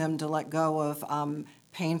helping them to let go of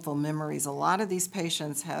painful memories. A lot of these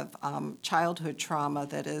patients have childhood trauma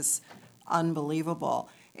that is unbelievable,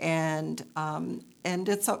 and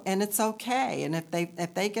it's okay. And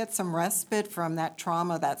if they get some respite from that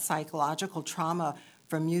trauma, that psychological trauma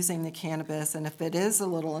from using the cannabis, and if it is a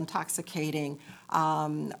little intoxicating,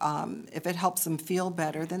 if it helps them feel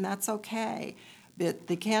better, then that's okay. But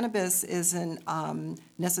the cannabis isn't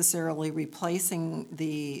necessarily replacing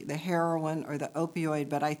the heroin or the opioid,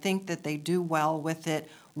 but I think that they do well with it.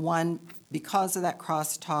 One, because of that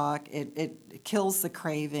crosstalk, it kills the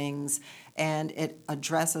cravings, and it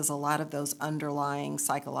addresses a lot of those underlying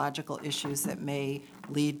psychological issues that may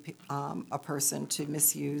lead a person to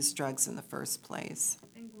misuse drugs in the first place.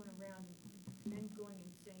 And going around and going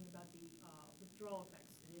and saying about the withdrawal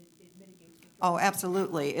effects, it mitigates withdrawal. Oh,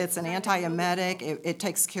 absolutely. It's an antiemetic. It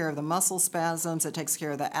takes care of the muscle spasms. It takes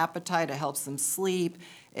care of the appetite. It helps them sleep.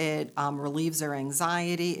 It relieves their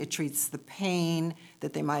anxiety. It treats the pain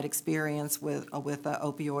that they might experience with the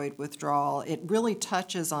opioid withdrawal. It really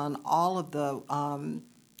touches on all of the,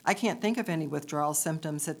 I can't think of any withdrawal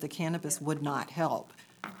symptoms that the cannabis would not help.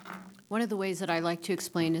 One of the ways that I like to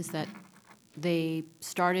explain is that they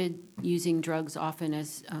started using drugs often,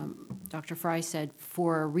 as Dr. Fry said,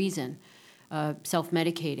 for a reason,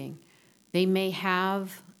 self-medicating. They may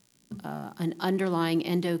have an underlying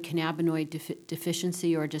endocannabinoid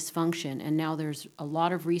deficiency or dysfunction, and now there's a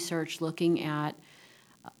lot of research looking at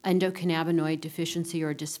endocannabinoid deficiency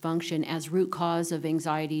or dysfunction as root cause of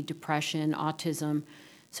anxiety, depression, autism.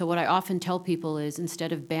 So what I often tell people is,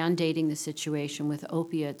 instead of band-aiding the situation with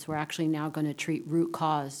opiates, we're actually now going to treat root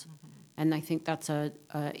cause. And I think that's a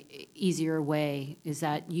easier way, is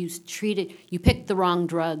that you picked the wrong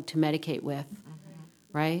drug to medicate with,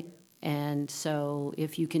 right? And so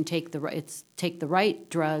if you can take the right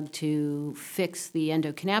drug to fix the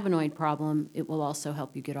endocannabinoid problem, it will also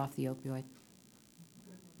help you get off the opioid.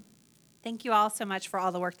 Thank you all so much for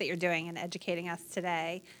all the work that you're doing and educating us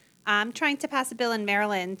today. I'm trying to pass a bill in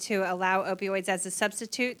Maryland to allow opioids as a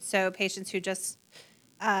substitute, so patients who just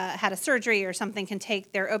had a surgery or something can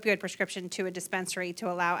take their opioid prescription to a dispensary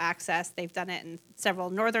to allow access. They've done it in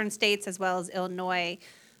several northern states as well as Illinois.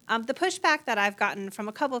 The pushback that I've gotten from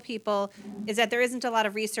a couple of people is that there isn't a lot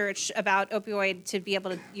of research about opioid to be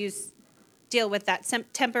able to deal with that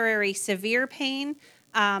temporary severe pain.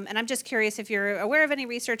 And I'm just curious if you're aware of any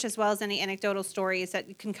research as well as any anecdotal stories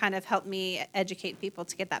that can kind of help me educate people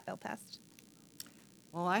to get that bill passed.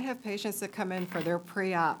 Well, I have patients that come in for their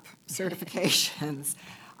pre-op certifications.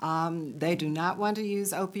 They do not want to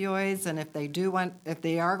use opioids, and if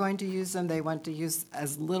they are going to use them, they want to use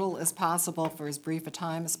as little as possible for as brief a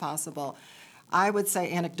time as possible. I would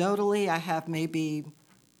say anecdotally, I have maybe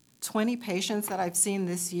 20 patients that I've seen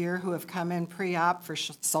this year who have come in pre-op for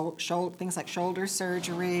things like shoulder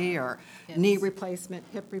surgery or knee replacement,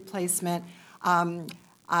 hip replacement.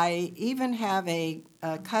 I even have a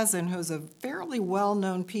cousin who's a fairly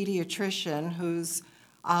well-known pediatrician who's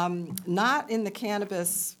not in the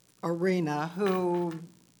cannabis arena, who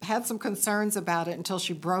had some concerns about it until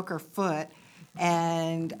she broke her foot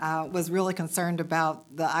and was really concerned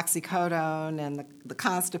about the oxycodone and the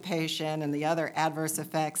constipation and the other adverse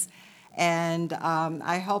effects. And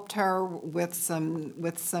I helped her with some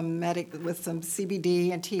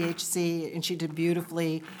CBD and THC, and she did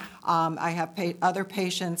beautifully. I have other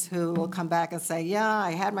patients who will come back and say, "Yeah,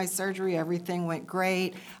 I had my surgery, everything went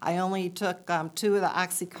great. I only took 2 of the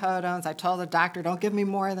oxycodones. I told the doctor, don't give me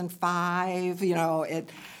more than 5."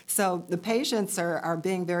 So the patients are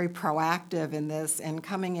being very proactive in this and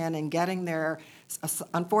coming in and getting their.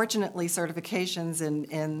 Unfortunately, certifications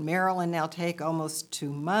in Maryland now take almost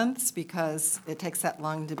 2 months because it takes that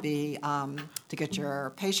long to get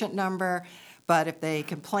your patient number. But if they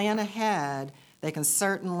can plan ahead, they can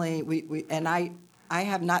certainly. I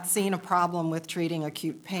have not seen a problem with treating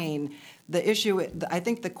acute pain. The issue, I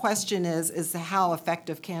think, the question is how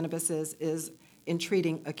effective cannabis is in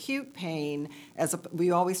treating acute pain.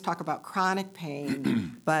 We always talk about chronic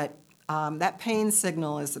pain, but. That pain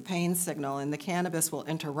signal is the pain signal, and the cannabis will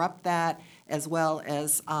interrupt that as well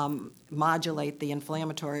as modulate the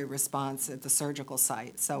inflammatory response at the surgical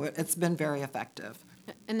site. So it's been very effective.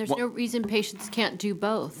 And there's no reason patients can't do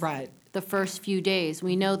both. Right. The first few days.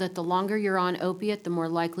 We know that the longer you're on opiate, the more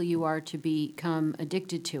likely you are to become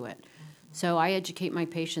addicted to it. So I educate my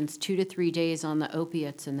patients 2 to 3 days on the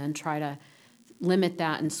opiates and then try to limit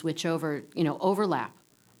that and switch over, overlap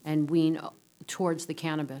and wean towards the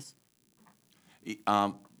cannabis.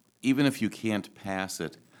 even if you can't pass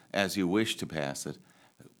it as you wish to pass it,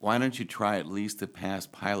 why don't you try at least to pass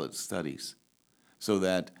pilot studies so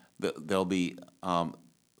that there'll be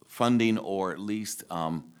funding or at least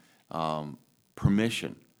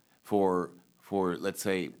permission for let's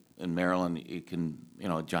say in Maryland, you can,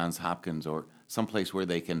 Johns Hopkins or someplace where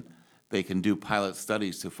they can do pilot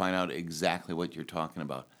studies to find out exactly what you're talking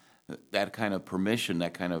about. That kind of permission,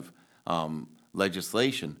 that kind of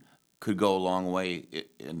legislation could go a long way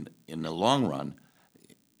in the long run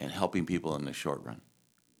and helping people in the short run.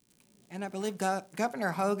 And I believe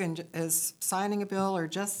Governor Hogan is signing a bill or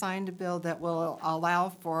just signed a bill that will allow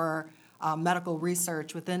for medical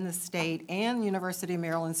research within the state, and University of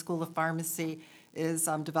Maryland School of Pharmacy is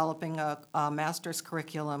developing a master's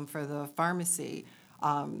curriculum for the pharmacy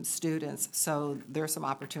students. So there's some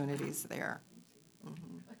opportunities there.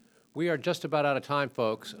 We are just about out of time,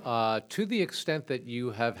 folks. To the extent that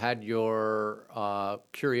you have had your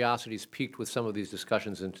curiosities piqued with some of these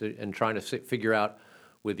discussions and trying to figure out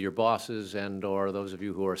with your bosses and or those of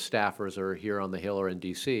you who are staffers or here on the Hill or in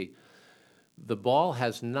D.C., the ball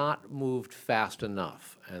has not moved fast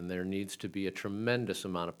enough, and there needs to be a tremendous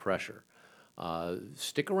amount of pressure.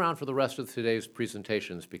 Stick around for the rest of today's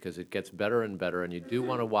presentations because it gets better and better, and you do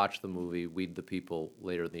want to watch the movie Weed the People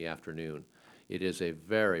later in the afternoon. It is a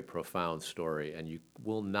very profound story, and you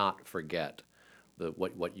will not forget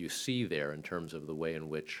what you see there in terms of the way in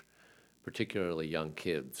which particularly young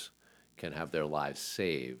kids can have their lives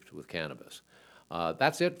saved with cannabis.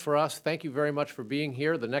 That's it for us. Thank you very much for being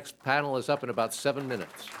here. The next panel is up in about 7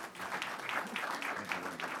 minutes.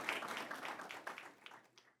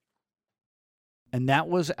 And that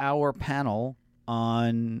was our panel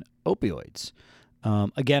on opioids.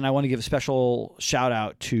 Again, I want to give a special shout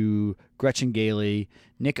out to Gretchen Gailey,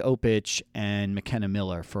 Nick Opich, and McKenna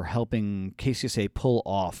Miller for helping KCSA pull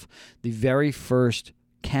off the very first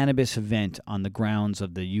cannabis event on the grounds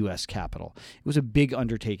of the U.S. Capitol. It was a big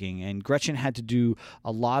undertaking, and Gretchen had to do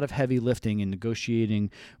a lot of heavy lifting in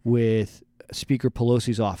negotiating with Speaker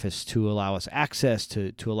Pelosi's office to allow us access,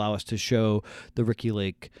 to allow us to show the Ricky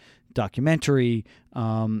Lake documentary.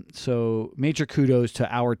 So major kudos to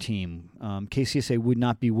our team. KCSA would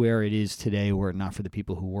not be where it is today were it not for the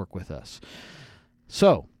people who work with us.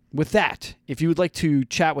 So with that, if you would like to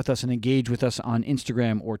chat with us and engage with us on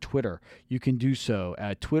Instagram or Twitter, you can do so.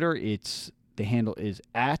 At Twitter, the handle is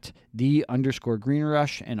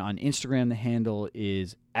 @_GreenRush, and on Instagram, the handle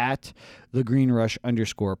is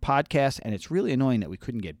 @TheGreenRush_podcast. And it's really annoying that we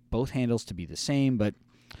couldn't get both handles to be the same, but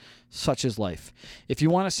such is life. If you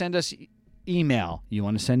want to send us email, you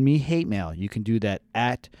want to send me hate mail, you can do that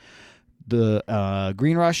at the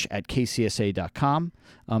greenrush@kcsa.com.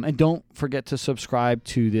 And don't forget to subscribe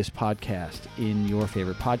to this podcast in your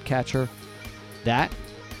favorite podcatcher. That,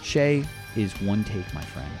 Shay, is one take, my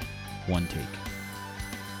friend. One take.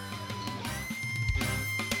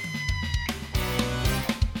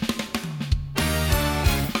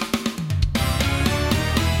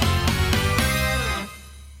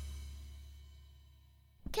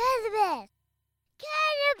 Cannabis!